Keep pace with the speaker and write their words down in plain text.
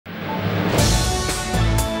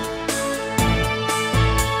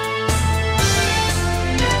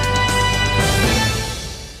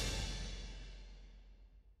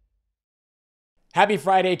Happy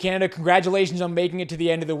Friday, Canada. Congratulations on making it to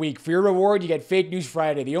the end of the week. For your reward, you get Fake News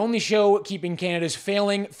Friday, the only show keeping Canada's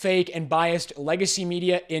failing, fake, and biased legacy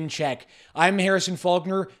media in check. I'm Harrison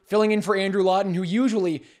Faulkner, filling in for Andrew Lawton, who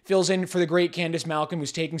usually fills in for the great Candace Malcolm,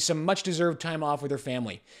 who's taking some much-deserved time off with her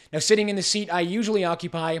family. Now, sitting in the seat I usually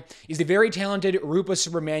occupy is the very talented Rupa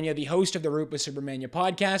Subramanya, the host of the Rupa Subramanya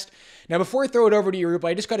podcast. Now, before I throw it over to you, Rupa,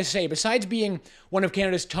 I just got to say, besides being one of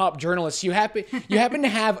Canada's top journalists, you happen to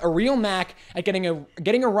have a real knack at getting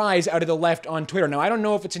a rise out of the left on Twitter. Now, I don't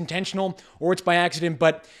know if it's intentional or it's by accident,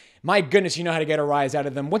 but my goodness, you know how to get a rise out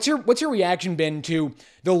of them. What's your reaction been to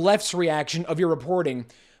the left's reaction of your reporting?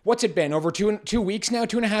 What's it been, over 2 weeks now,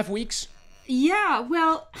 2.5 weeks? Yeah,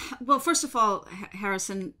 well, first of all,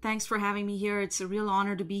 Harrison, thanks for having me here. It's a real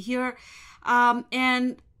honor to be here.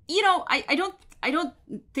 And you know, I don't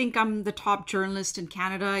think I'm the top journalist in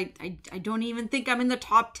Canada. I don't even think I'm in the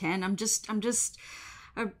top 10. I'm just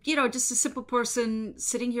a simple person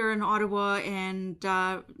sitting here in Ottawa and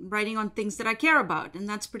writing on things that I care about, and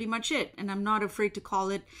that's pretty much it. And I'm not afraid to call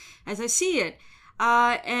it as I see it.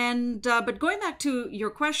 But going back to your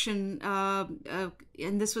question,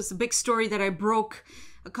 and this was the big story that I broke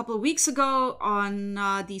a couple of weeks ago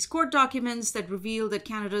on these court documents that revealed that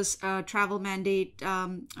Canada's travel mandate,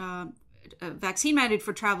 vaccine mandate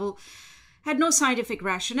for travel, had no scientific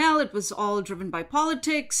rationale. It was all driven by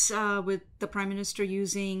politics, with the Prime Minister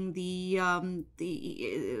using the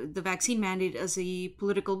vaccine mandate as a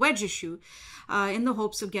political wedge issue, in the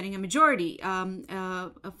hopes of getting a majority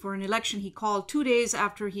for an election he called 2 days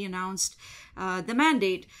after he announced the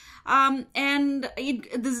mandate.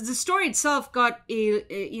 The story itself got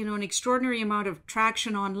an extraordinary amount of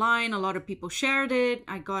traction online. A lot of people shared it.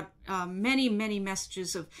 I got many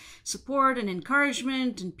messages of support and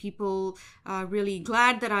encouragement, and people really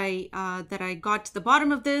glad that I got to the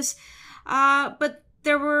bottom of this. But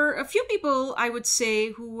there were a few people, I would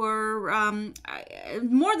say, who were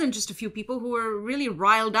more than just a few people who were really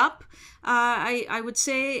riled up. I would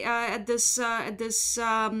say at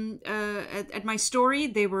my story,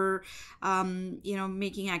 they were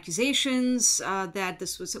making accusations that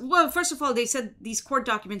this was, well, first of all, they said these court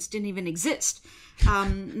documents didn't even exist.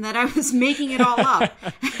 That I was making it all up.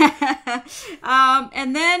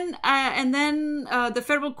 And then the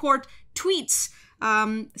federal court tweets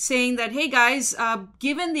saying that, hey guys,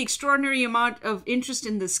 given the extraordinary amount of interest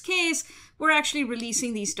in this case, we're actually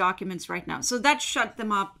releasing these documents right now. So that shut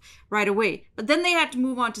them up right away. But then they had to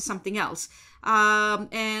move on to something else.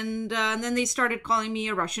 And then they started calling me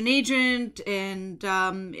a Russian agent, and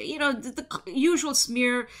the usual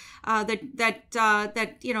smear that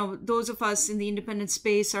those of us in the independent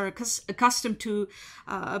space are accustomed to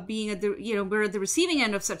being at we're at the receiving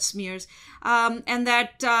end of such smears, and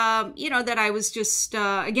that I was just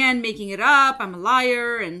again making it up. I'm a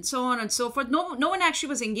liar, and so on and so forth. No one actually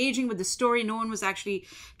was engaging with the story. No one was actually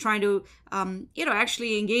trying to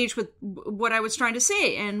actually engage with what I was trying to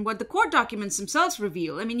say and what the court documents themselves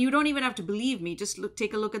reveal. I mean, you don't even have to believe me. Just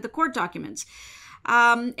take a look at the court documents.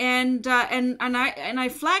 And I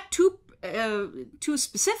flagged two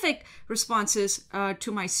specific responses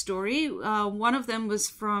to my story. One of them was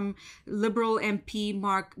from Liberal MP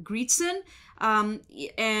Mark Greetson,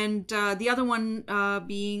 and the other one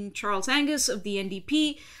being Charles Angus of the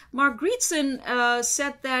NDP. Mark Greetson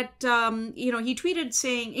said that he tweeted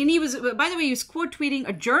saying, and he was, by the way, he was quote tweeting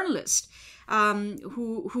a journalist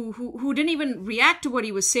who didn't even react to what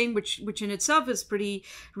he was saying, which in itself is pretty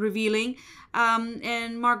revealing.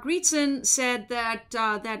 And Mark Greetson said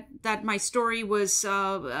that my story was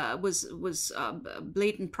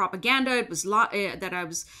blatant propaganda. It was that I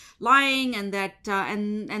was lying, and that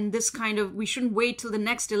and this kind of, we shouldn't wait till the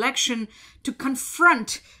next election to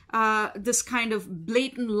confront this kind of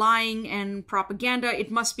blatant lying and propaganda.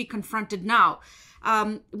 It must be confronted now.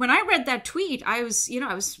 When I read that tweet, I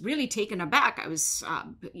was really taken aback. I was,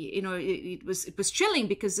 it was chilling,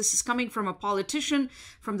 because this is coming from a politician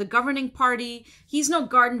from the governing party. He's no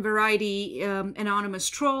garden variety anonymous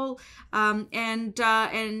troll, and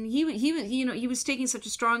he was taking such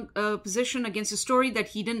a strong position against a story that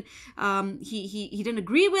he didn't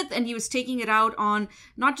agree with, and he was taking it out on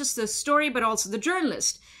not just the story but also the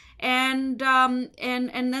journalist. And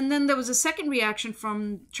then there was a second reaction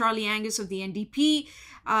from Charlie Angus of the NDP,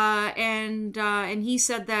 and he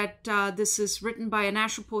said that this is written by a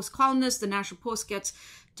National Post columnist. The National Post gets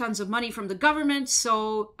tons of money from the government,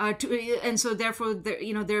 so therefore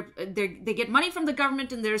they get money from the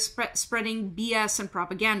government, and they're spreading BS and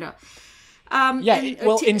propaganda.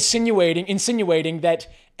 Insinuating that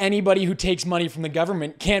anybody who takes money from the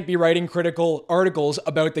government can't be writing critical articles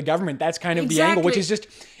about the government. That's kind of the angle, which is just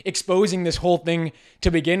exposing this whole thing to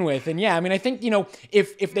begin with. And yeah, I mean, I think,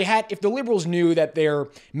 if the Liberals knew that their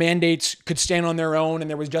mandates could stand on their own and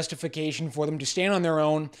there was justification for them to stand on their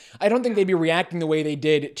own, I don't think they'd be reacting the way they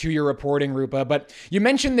did to your reporting, Rupa. But you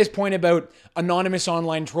mentioned this point about anonymous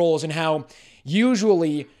online trolls and how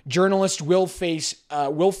usually journalists will face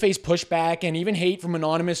pushback and even hate from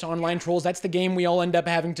anonymous online trolls. That's the game we all end up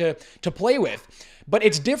having to play with. But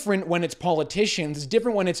it's different when it's politicians. It's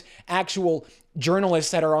different when it's actual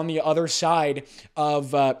journalists that are on the other side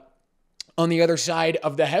of the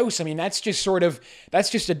house. I mean, that's just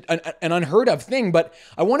an unheard of thing. But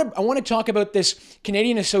I want to talk about this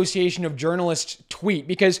Canadian Association of Journalists tweet,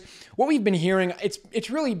 because what we've been hearing, I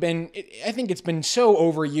think it's been so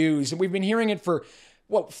overused, and we've been hearing it for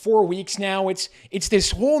 4 weeks now. It's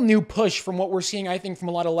this whole new push from what we're seeing, I think, from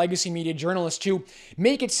a lot of legacy media journalists to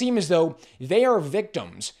make it seem as though they are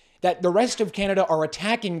victims, that the rest of Canada are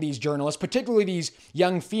attacking these journalists, particularly these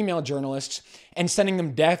young female journalists, and sending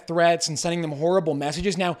them death threats and sending them horrible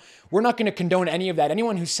messages. Now, we're not going to condone any of that.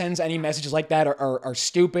 Anyone who sends any messages like that are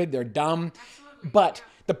stupid, they're dumb. But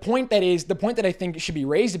the point that I think should be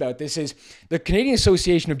raised about this is the Canadian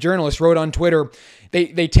Association of Journalists wrote on Twitter,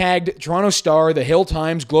 they tagged Toronto Star, the Hill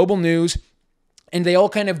Times, Global News, and they all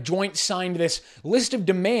kind of joint signed this list of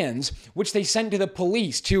demands, which they sent to the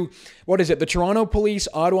police, to, the Toronto Police,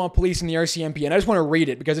 Ottawa Police, and the RCMP. And I just want to read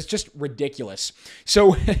it because it's just ridiculous.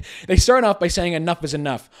 So they start off by saying enough is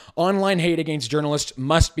enough. Online hate against journalists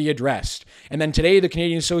must be addressed. And then today, the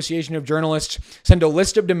Canadian Association of Journalists sent a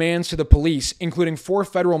list of demands to the police, including 4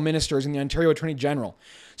 federal ministers and the Ontario Attorney General.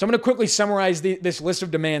 So I'm going to quickly summarize this list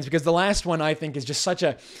of demands, because the last one, I think, is just such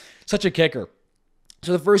a kicker.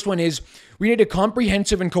 So the first one is, we need a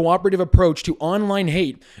comprehensive and cooperative approach to online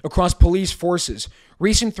hate across police forces.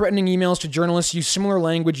 Recent threatening emails to journalists use similar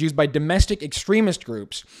language used by domestic extremist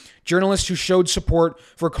groups. Journalists who showed support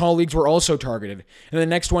for colleagues were also targeted. And the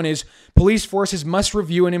next one is, police forces must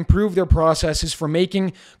review and improve their processes for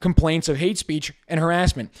making complaints of hate speech and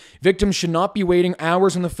harassment. Victims should not be waiting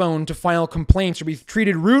hours on the phone to file complaints or be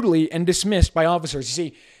treated rudely and dismissed by officers. You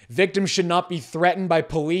see, victims should not be threatened by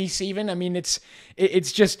police even. I mean, it's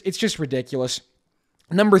just ridiculous.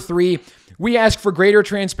 Number 3, we ask for greater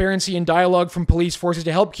transparency and dialogue from police forces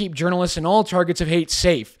to help keep journalists and all targets of hate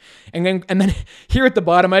safe. And then here at the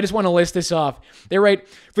bottom, I just want to list this off. They write,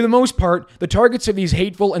 for the most part, the targets of these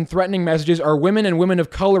hateful and threatening messages are women and women of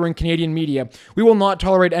color in Canadian media. We will not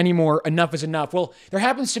tolerate any more. Enough is enough. Well, there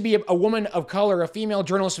happens to be a woman of color, a female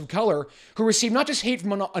journalist of color, who received not just hate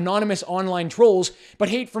from anonymous online trolls, but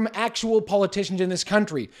hate from actual politicians in this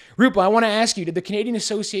country. Rupa, I want to ask you, did the Canadian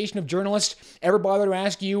Association of Journalists ever bother to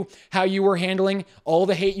ask you how you were handling all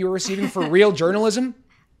the hate you were receiving for real journalism?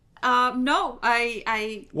 No,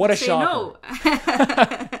 I what a say shocker. No.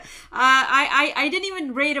 I didn't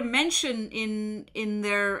even rate a mention in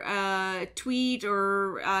their tweet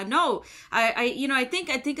or no. I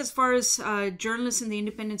think as far as journalists in the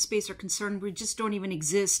independent space are concerned, we just don't even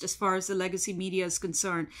exist as far as the legacy media is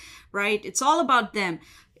concerned, right? It's all about them.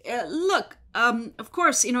 Look, of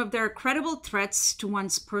course, if there are credible threats to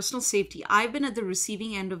one's personal safety, I've been at the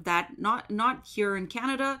receiving end of that, not here in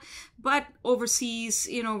Canada, but overseas,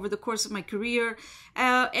 over the course of my career.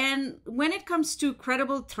 And when it comes to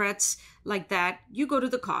credible threats like that, you go to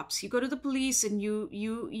the cops, you go to the police, and you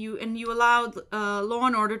allow law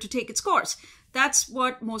and order to take its course. That's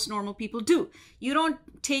what most normal people do. You don't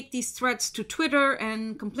take these threats to Twitter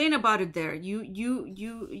and complain about it there.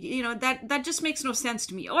 That just makes no sense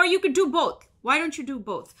to me. Or you could do both. Why don't you do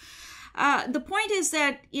both? The point is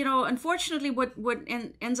that, unfortunately, what's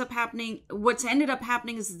ended up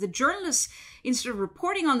happening is that the journalists, instead of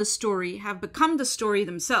reporting on the story, have become the story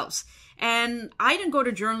themselves. And I didn't go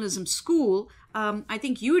to journalism school. I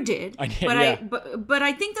think you did. I did, but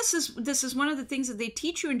I think this is one of the things that they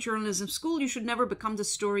teach you in journalism school. You should never become the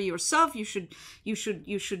story yourself. You should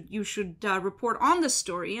report on the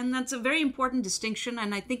story, and that's a very important distinction.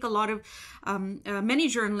 And I think a lot of many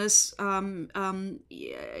journalists,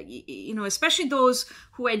 especially those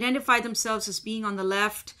who identify themselves as being on the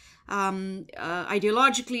left,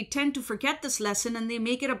 ideologically tend to forget this lesson, and they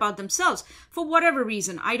make it about themselves for whatever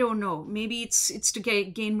reason. I don't know. Maybe it's to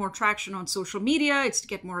gain more traction on social media. It's to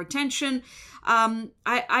get more attention. I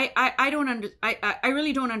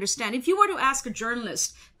really don't understand. If you were to ask a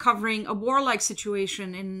journalist covering a warlike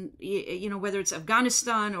situation in, whether it's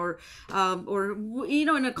Afghanistan or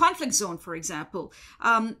in a conflict zone, for example,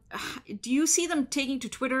 do you see them taking to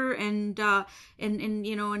Twitter and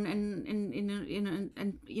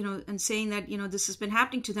saying that this has been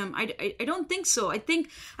happening to them? I don't think so. I think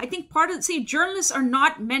journalists are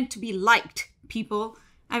not meant to be liked, people.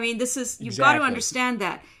 I mean, you've got to understand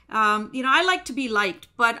that. I like to be liked,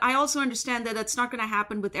 but I also understand that that's not going to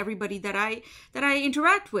happen with everybody that I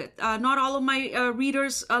interact with. Not all of my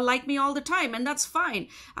readers like me all the time, and that's fine.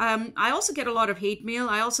 I also get a lot of hate mail.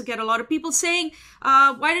 I also get a lot of people saying,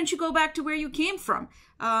 "Why don't you go back to where you came from?"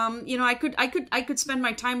 I could spend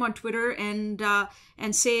my time on Twitter and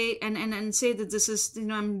say that this is,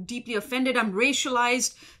 I'm deeply offended. I'm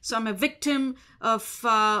racialized, so I'm a victim of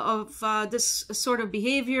this sort of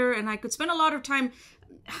behavior, and I could spend a lot of time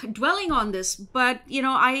dwelling on this. But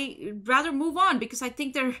I'd rather move on, because I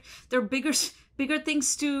think there are bigger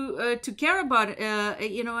things to care about.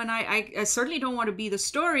 And I certainly don't want to be the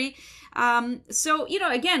story. So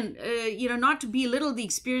again, not to belittle the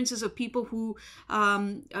experiences of people who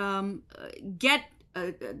get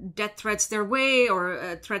death threats their way,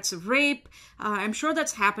 or threats of rape. I'm sure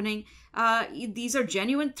that's happening. These are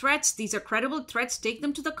genuine threats. These are credible threats. Take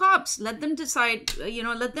them to the cops. Let them decide,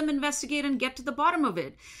 let them investigate and get to the bottom of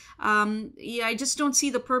it. I just don't see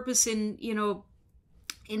the purpose in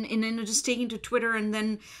just taking to Twitter and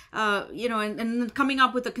then, and coming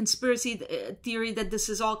up with a conspiracy theory that this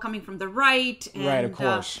is all coming from the right. And, right, of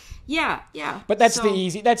course. Yeah. But that's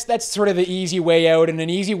that's sort of the easy way out, and an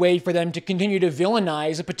easy way for them to continue to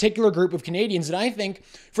villainize a particular group of Canadians that I think,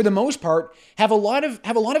 for the most part, have a lot of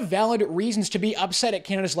valid reasons to be upset at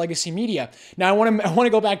Canada's legacy media. Now, I want to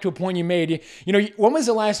go back to a point you made. When was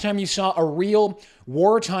the last time you saw a real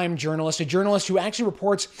wartime journalist, a journalist who actually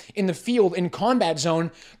reports in the field, in combat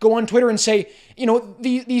zone, go on Twitter and say,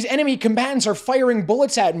 these enemy combatants are firing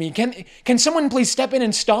bullets at me. Can someone please step in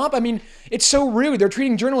and stop? I mean, it's so rude. They're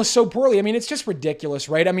treating journalists so poorly. I mean, it's just ridiculous,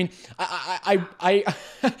 right? I mean, I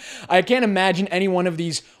can't imagine any one of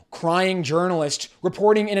these crying journalists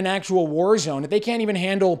reporting in an actual war zone. If they can't even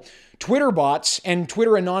handle Twitter bots and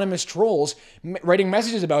Twitter anonymous trolls writing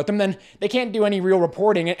messages about them, then they can't do any real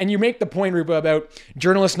reporting. And you make the point, Rupa, about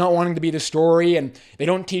journalists not wanting to be the story, and they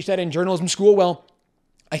don't teach that in journalism school. Well,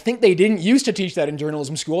 I think they didn't used to teach that in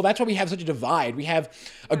journalism school. That's why we have such a divide. We have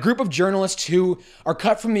a group of journalists who are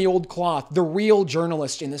cut from the old cloth, the real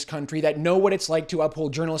journalists in this country that know what it's like to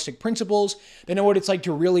uphold journalistic principles. They know what it's like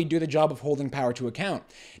to really do the job of holding power to account.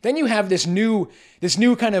 Then you have this new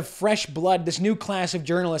kind of fresh blood, this new class of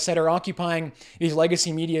journalists that are occupying these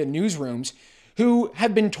legacy media newsrooms, who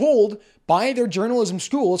have been told by their journalism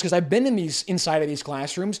schools, because I've been inside of these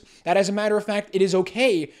classrooms, that as a matter of fact, it is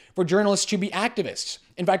okay for journalists to be activists.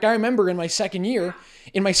 In fact, I remember in my second year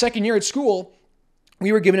at school,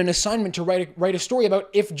 we were given an assignment to write a story about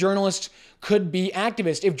if journalists could be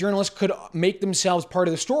activists, if journalists could make themselves part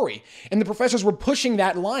of the story. And the professors were pushing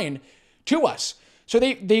that line to us. So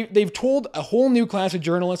they've told a whole new class of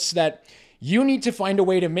journalists that you need to find a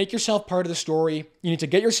way to make yourself part of the story. You need to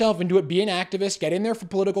get yourself into it, be an activist, get in there for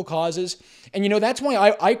political causes. And that's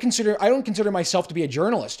why I don't consider myself to be a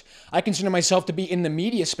journalist. I consider myself to be in the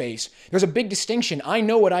media space. There's a big distinction. I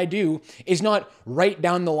know what I do is not right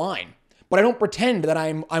down the line, but I don't pretend that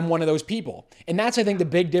I'm one of those people. And that's, I think, the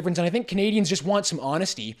big difference. And I think Canadians just want some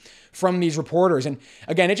honesty from these reporters. And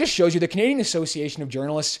again, it just shows you the Canadian Association of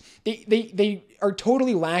Journalists, they are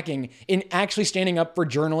totally lacking in actually standing up for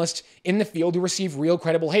journalists in the field who receive real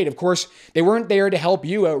credible hate. Of course, they weren't there to help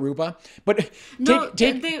you out, Rupa, but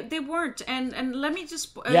they weren't. And let me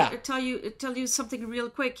just tell you something real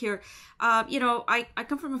quick here. I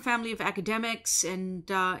come from a family of academics and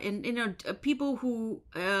people who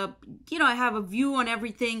have a view on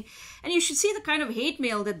everything, and you should see the kind of hate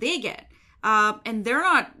mail that they get. And they're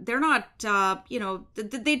not,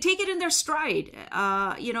 they take it in their stride,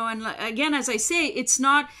 and again, as I say, it's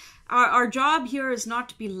not, our job here is not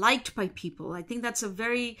to be liked by people. I think that's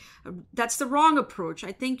the wrong approach.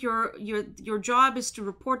 I think your job is to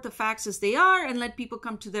report the facts as they are and let people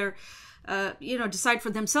come to their, decide for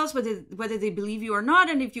themselves whether they believe you or not.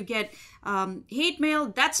 And if you get, hate mail,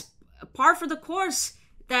 that's par for the course.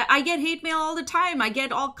 That I get hate mail all the time. I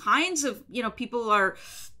get all kinds of, people are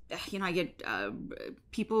I get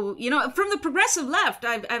people, from the progressive left.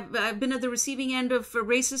 I've been at the receiving end of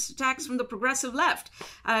racist attacks from the progressive left.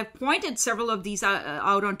 I've pointed several of these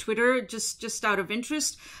out on Twitter just out of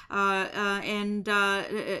interest, but I'm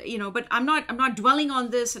not dwelling on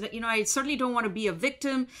this. And I certainly don't want to be a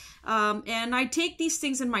victim, and I take these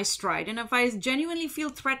things in my stride. And if I genuinely feel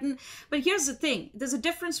threatened, but here's the thing: there's a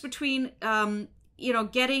difference between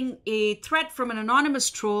getting a threat from an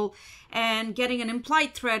anonymous troll and getting an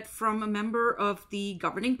implied threat from a member of the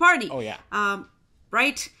governing party. Oh, yeah.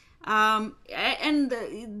 Right? And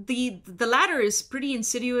the latter is pretty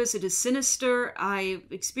insidious. It is sinister. I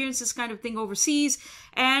experienced this kind of thing overseas,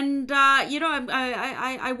 and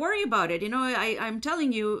I worry about it. I'm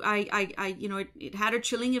telling you, it had a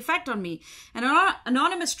chilling effect on me. An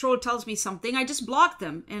anonymous troll tells me something, I just block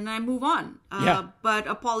them and I move on. But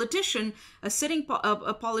a politician, an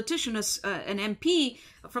MP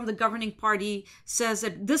from the governing party, says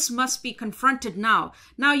that this must be confronted now.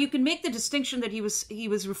 Now you can make the distinction that he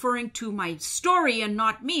was referring to my story and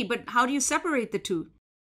not me, but how do you separate the two?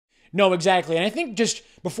 No, exactly. And I think just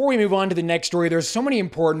before we move on to the next story, there's so many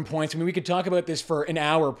important points. I mean, we could talk about this for an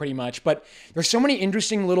hour pretty much, but there's so many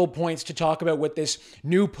interesting little points to talk about with this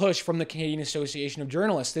new push from the Canadian Association of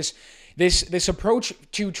Journalists, this approach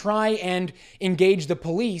to try and engage the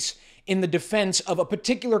police in the defense of a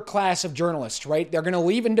particular class of journalists, right? They're going to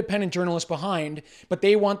leave independent journalists behind, but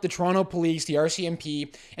they want the Toronto Police, the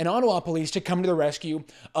RCMP, and Ottawa Police to come to the rescue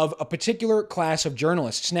of a particular class of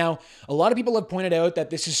journalists. Now, a lot of people have pointed out that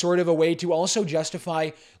this is sort of a way to also justify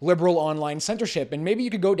liberal online censorship, and maybe you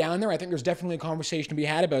could go down there. I think there's definitely a conversation to be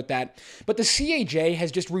had about that. But the CAJ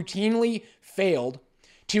has just routinely failed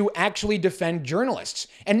to actually defend journalists.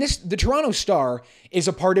 And the Toronto Star is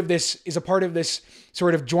a part of this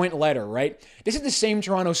sort of joint letter, right? This is the same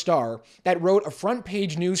Toronto Star that wrote a front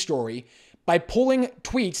page news story by pulling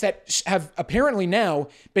tweets that have apparently now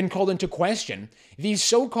been called into question. These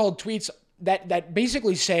so-called tweets that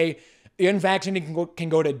basically say the unvaccinated can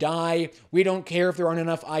go to die. We don't care if there aren't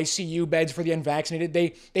enough ICU beds for the unvaccinated.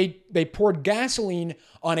 They poured gasoline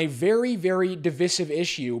on a very, very divisive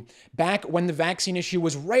issue back when the vaccine issue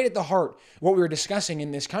was right at the heart of what we were discussing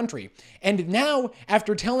in this country. And now,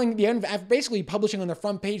 after basically publishing on their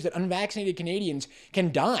front page that unvaccinated Canadians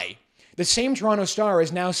can die, the same Toronto Star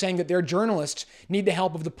is now saying that their journalists need the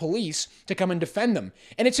help of the police to come and defend them.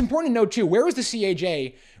 And it's important to note, too, where was the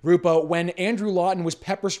CAJ, Rupa, when Andrew Lawton was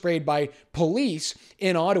pepper sprayed by police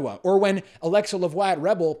in Ottawa? Or when Alexa Lavoie at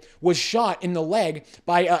Rebel was shot in the leg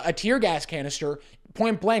by a tear gas canister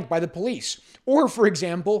point blank by the police? Or, for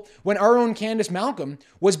example, when our own Candace Malcolm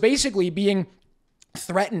was basically being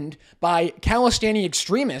threatened by Khalistani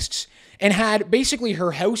extremists and had basically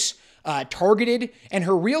her house targeted and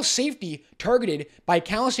her real safety targeted by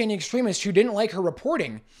Khalistani extremists who didn't like her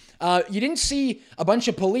reporting. You didn't see a bunch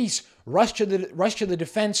of police rush to the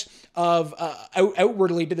defense of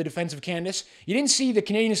outwardly to the defense of Candace. You didn't see the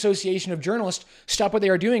Canadian Association of Journalists stop what they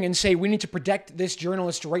are doing and say we need to protect this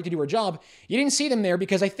journalist's right to do her job. You didn't see them there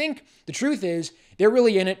because I think the truth is they're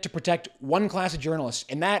really in it to protect one class of journalists,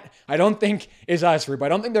 and that I don't think is us, Rupa. I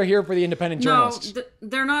don't think they're here for the independent journalists. No,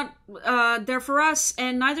 they're not there for us,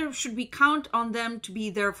 and neither should we count on them to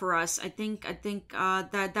be there for us. I think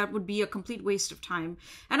that would be a complete waste of time.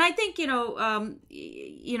 And I think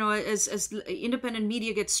as independent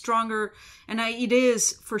media gets stronger, and it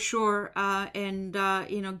is for sure, and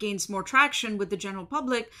gains more traction with the general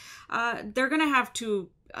public, they're going to have to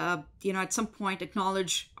at some point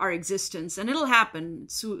acknowledge our existence, and it'll happen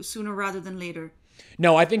sooner rather than later.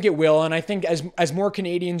 No, I think it will, and I think as more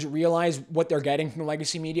Canadians realize what they're getting from the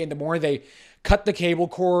legacy media, the more they cut the cable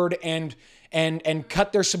cord and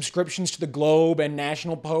cut their subscriptions to the Globe and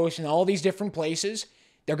National Post and all these different places,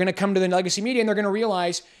 they're going to come to the legacy media and they're going to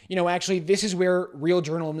realize, actually, this is where real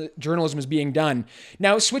journalism is being done.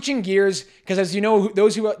 Now, switching gears, because as you know,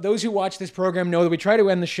 those who watch this program know that we try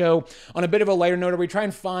to end the show on a bit of a lighter note, or we try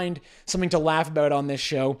and find something to laugh about on this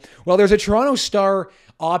show. Well, there's a Toronto Star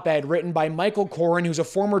op-ed written by Michael Coren, who's a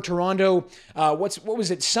former Toronto,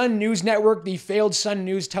 Sun News Network, the failed Sun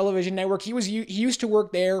News television network. He used to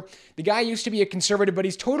work there. The guy used to be a conservative, but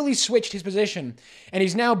he's totally switched his position, and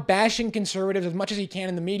he's now bashing conservatives as much as he can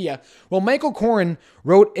in the media. Well, Michael Coren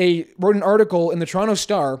wrote an article in the Toronto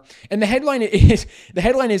Star, and the headline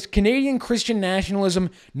is Canadian Christian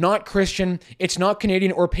nationalism not Christian. It's not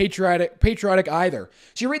Canadian or patriotic either.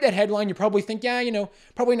 So you read that headline, you probably think,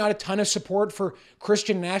 probably not a ton of support for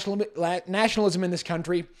Christian nationalism in this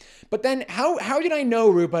country. But then how did I know,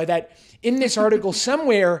 Rupa, that in this article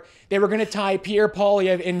somewhere they were going to tie Pierre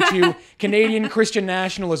Poilievre into Canadian Christian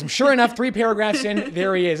nationalism? Sure enough, 3 paragraphs in,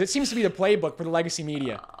 there he is. It seems to be the playbook for the legacy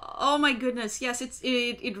media. Oh my goodness. Yes,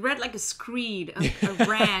 it read like a screed, a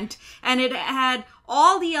rant, and it had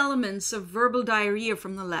all the elements of verbal diarrhea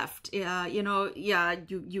from the left. You have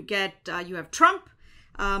Trump.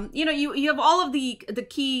 You have all of the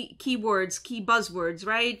key words, key buzzwords,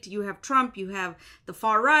 right? You have Trump, you have the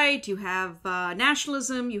far right, you have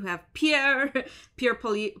nationalism, you have Pierre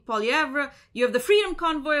Poilievre, you have the Freedom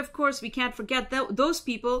Convoy, of course. We can't forget those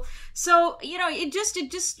people. So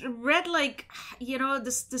it just read like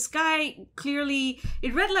this guy clearly.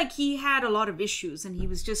 It read like he had a lot of issues, and he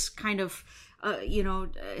was just kind of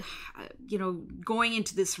going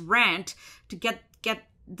into this rant to get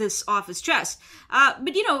this off his chest.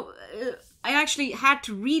 But I actually had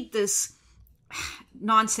to read this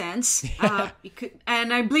nonsense,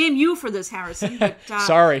 and I blame you for this, Harrison. But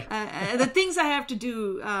sorry, the things I have to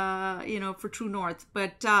do, for True North.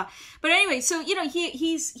 But anyway, so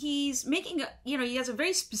he's making he has a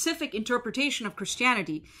very specific interpretation of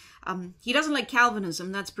Christianity. He doesn't like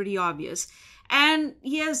Calvinism. That's pretty obvious. And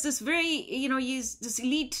he has this very, he's this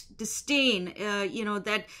elite disdain,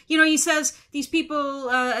 that, he says these people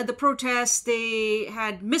at the protests, they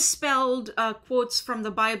had misspelled quotes from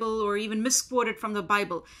the Bible or even misquoted from the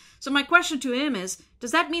Bible. So my question to him is,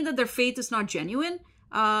 does that mean that their faith is not genuine?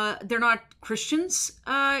 They're not Christians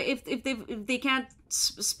if they can't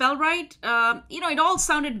spell right? It all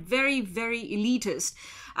sounded very, very elitist.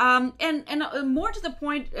 And more to the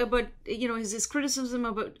point about his criticism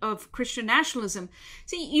of Christian nationalism.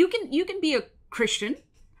 See, you can be a Christian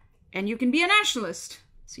and you can be a nationalist.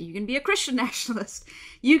 So you can be a Christian nationalist.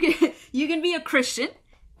 You can be a Christian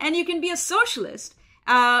and you can be a socialist.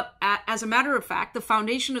 As a matter of fact, the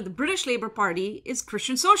foundation of the British Labour Party is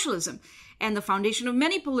Christian socialism, and the foundation of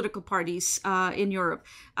many political parties in Europe.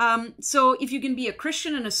 So if you can be a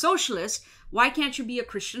Christian and a socialist, why can't you be a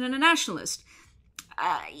Christian and a nationalist?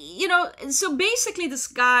 So basically this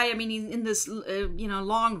guy, in this,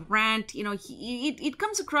 long rant, it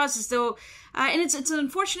comes across as though, and it's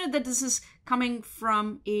unfortunate that this is coming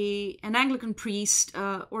from an Anglican priest,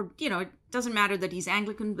 or, it doesn't matter that he's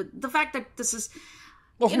Anglican, but the fact that this is,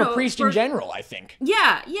 well, from a priest in general, I think.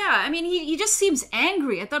 Yeah. He just seems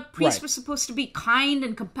angry. I thought priests were supposed to be kind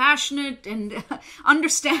and compassionate and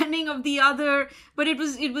understanding of the other, but it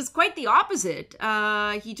was quite the opposite.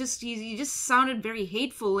 He just sounded very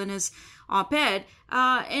hateful in his op-ed.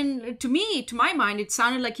 And to my mind, it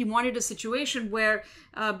sounded like he wanted a situation where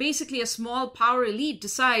basically a small power elite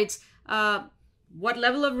decides what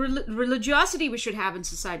level of religiosity we should have in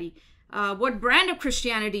society. What brand of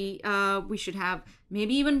Christianity we should have,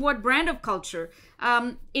 maybe even what brand of culture.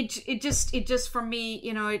 It just for me,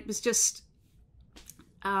 it was just,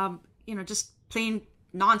 just plain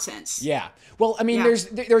nonsense. Yeah. Well, there's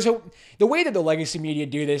the way that the legacy media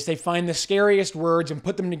do this, they find the scariest words and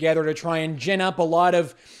put them together to try and gin up a lot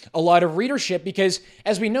of readership, because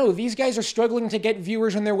as we know, these guys are struggling to get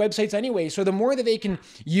viewers on their websites anyway. So the more that they can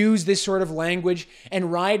use this sort of language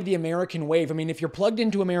and ride the American wave. If you're plugged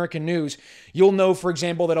into American news, you'll know, for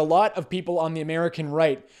example, that a lot of people on the American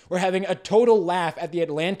right were having a total laugh at the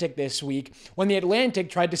Atlantic this week when the Atlantic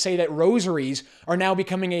tried to say that rosaries are now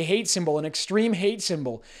becoming a hate symbol, an extreme hate symbol.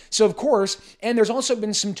 So of course, and there's also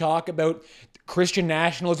been some talk about Christian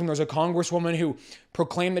nationalism. There's a congresswoman who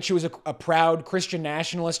proclaimed that she was a proud Christian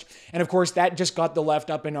nationalist. And of course, that just got the left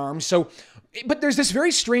up in arms. So, but there's this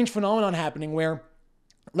very strange phenomenon happening where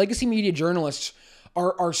legacy media journalists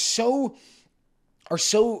are so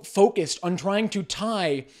focused on trying to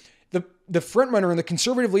tie the frontrunner in the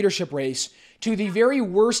conservative leadership race to the very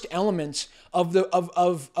worst elements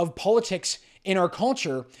of politics in our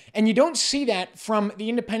culture, and you don't see that from the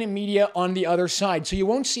independent media on the other side. So you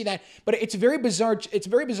won't see that, but it's a very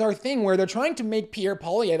bizarre thing where they're trying to make Pierre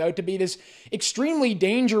Poilievre out to be this extremely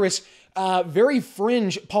dangerous, very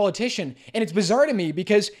fringe politician. And it's bizarre to me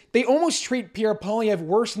because they almost treat Pierre Poilievre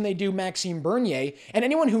worse than they do Maxime Bernier. And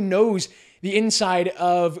anyone who knows the inside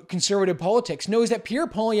of conservative politics knows that Pierre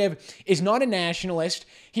Poilievre is not a nationalist.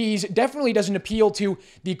 He definitely doesn't appeal to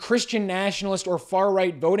the Christian nationalist or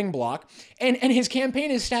far-right voting bloc. And his campaign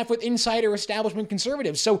is staffed with insider establishment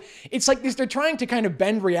conservatives. So it's like this, they're trying to kind of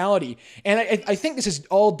bend reality. And I think this is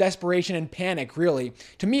all desperation and panic, really.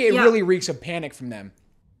 To me, it really reeks of panic from them.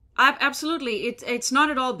 Absolutely. It's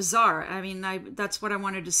not at all bizarre. That's what I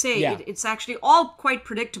wanted to say. Yeah. It's actually all quite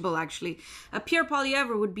predictable, actually. Pierre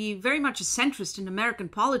Poilievre would be very much a centrist in American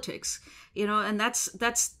politics, and that's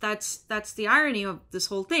the irony of this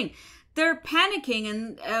whole thing. they're panicking,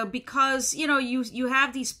 and because you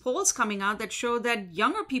have these polls coming out that show that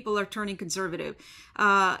younger people are turning conservative,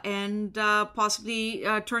 and possibly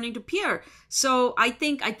turning to Pierre. So I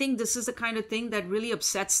think this is the kind of thing that really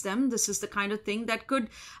upsets them. This is the kind of thing that could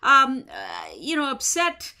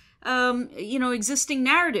upset existing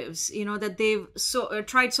narratives, that they've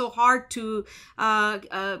tried so hard to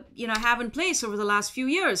have in place over the last few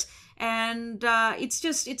years. And it's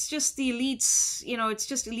just the elites, it's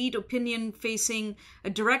just elite opinion facing a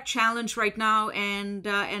direct challenge right now, and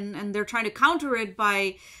they're trying to counter it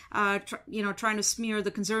by trying to smear the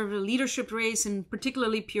conservative leadership race, and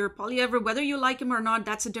particularly Pierre Poilievre. Whether you like him or not,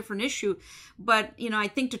 that's a different issue. But I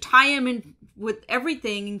think to tie him in with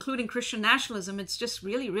everything, including Christian nationalism, it's just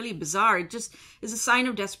really, really bizarre. It just is a sign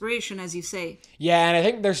of desperation, as you say. Yeah, and I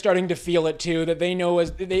think they're starting to feel it too, that they know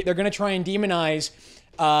they're going to try and demonize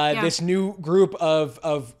this new group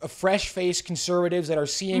of fresh-faced conservatives that are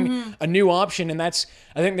seeing a new option, and that's,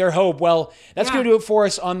 I think, their hope. Well, that's going to do it for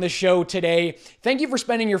us on the show today. Thank you for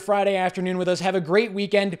spending your Friday afternoon with us. Have a great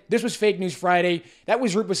weekend. This was Fake News Friday. That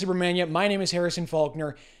was Rupa Subramanya. My name is Harrison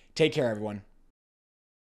Faulkner. Take care, everyone.